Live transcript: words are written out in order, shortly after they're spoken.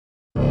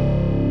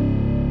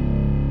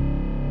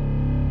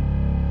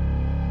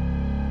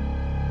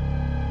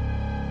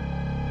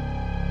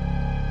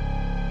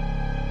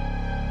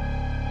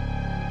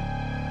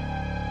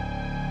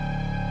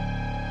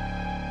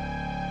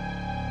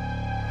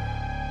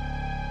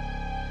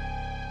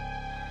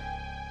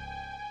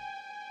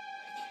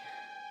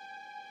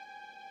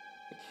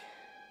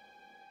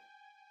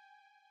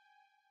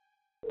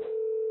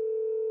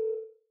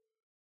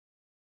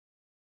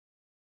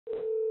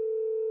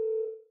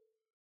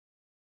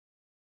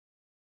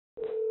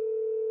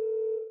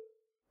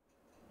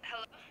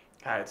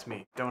Hi, it's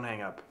me. Don't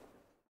hang up.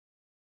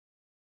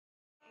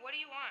 What do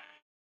you want?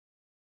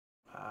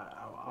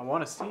 I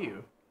want to see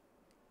you.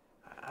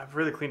 I've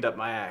really cleaned up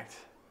my act,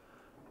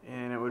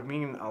 and it would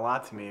mean a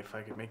lot to me if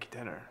I could make you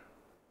dinner.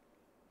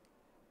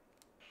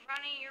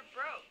 Ronnie, you're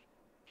broke.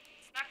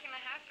 It's not gonna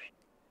happen.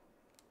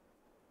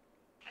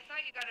 I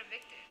thought you got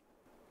evicted.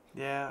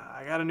 Yeah,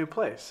 I got a new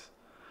place.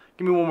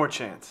 Give me one more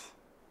chance.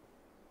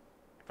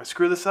 If I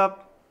screw this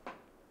up,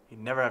 you'd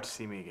never have to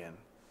see me again.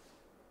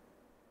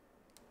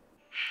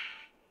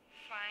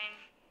 Fine.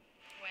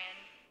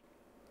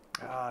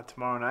 When?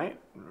 Tomorrow night,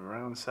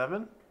 around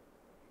 7?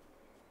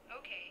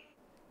 Okay.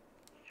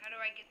 How do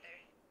I get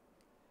there?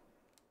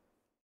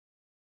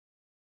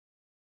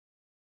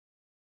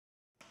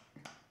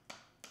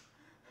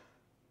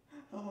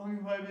 How long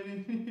have I been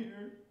in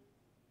here?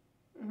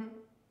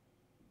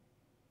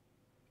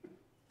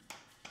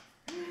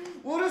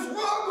 What is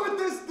wrong with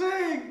this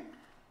thing?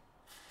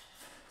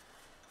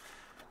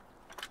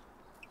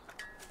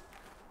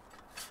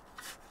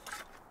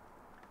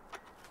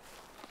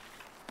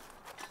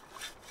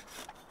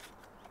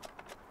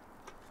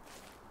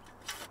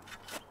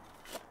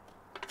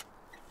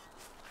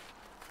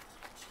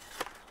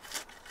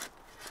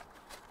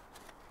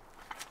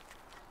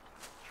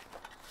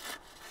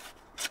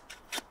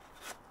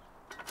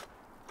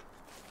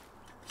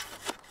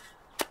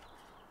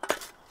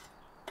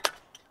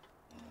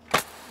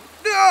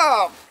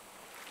 Damn!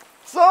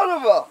 Son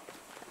of a...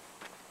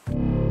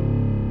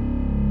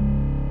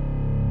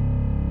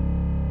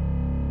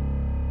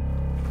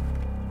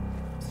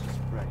 It's just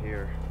right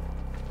here.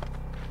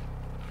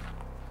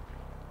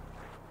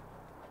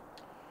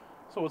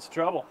 So what's the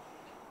trouble?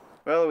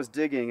 Well, I was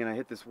digging and I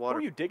hit this What water.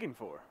 are you digging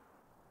for?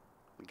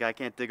 The guy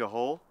can't dig a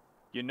hole?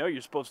 You know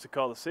you're supposed to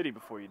call the city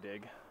before you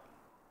dig.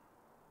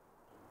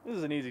 This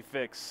is an easy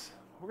fix.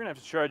 We're gonna have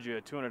to charge you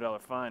a $200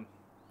 fine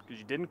because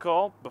you didn't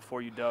call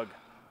before you dug.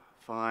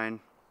 Fine.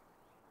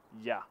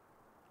 Yeah,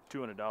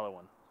 $200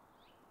 one.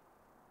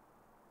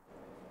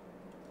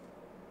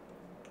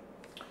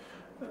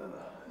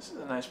 This is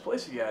a nice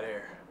place you got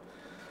here.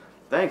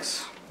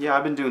 Thanks. Yeah,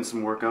 I've been doing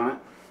some work on it.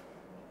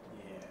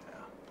 Yeah.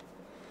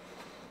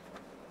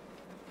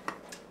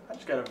 I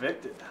just got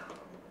evicted.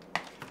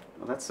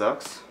 Well, that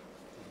sucks.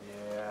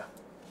 Yeah.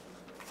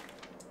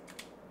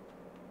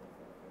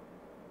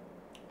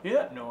 Hear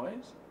that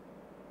noise?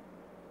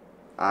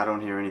 I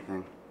don't hear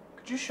anything.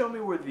 Could you show me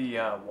where the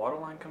water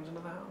line comes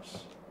into the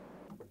house?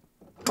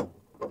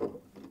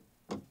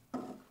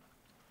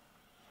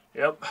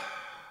 Yep.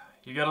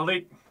 You got a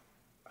leak.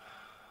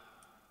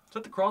 Is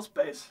that the crawl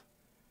space?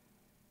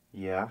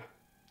 Yeah.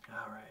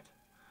 Alright.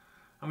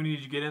 I'm gonna need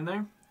you to get in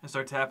there and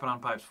start tapping on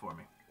pipes for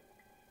me.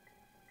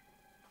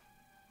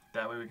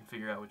 That way we can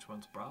figure out which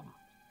one's the problem.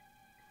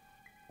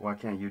 Why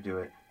can't you do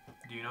it?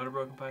 Do you know what a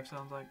broken pipe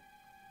sounds like?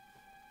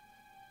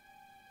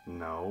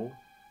 No.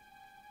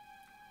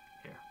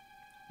 Here.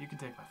 You can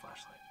take my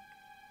flashlight.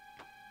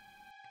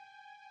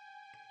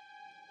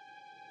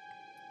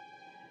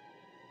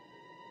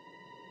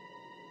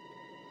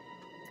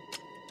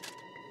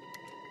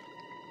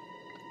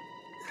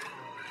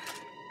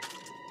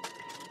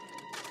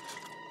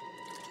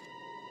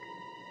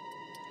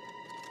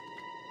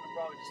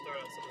 I'll probably just start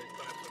on some of these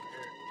pipes over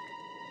here.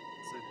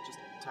 So just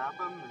tap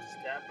them? Just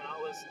tap and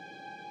I'll listen.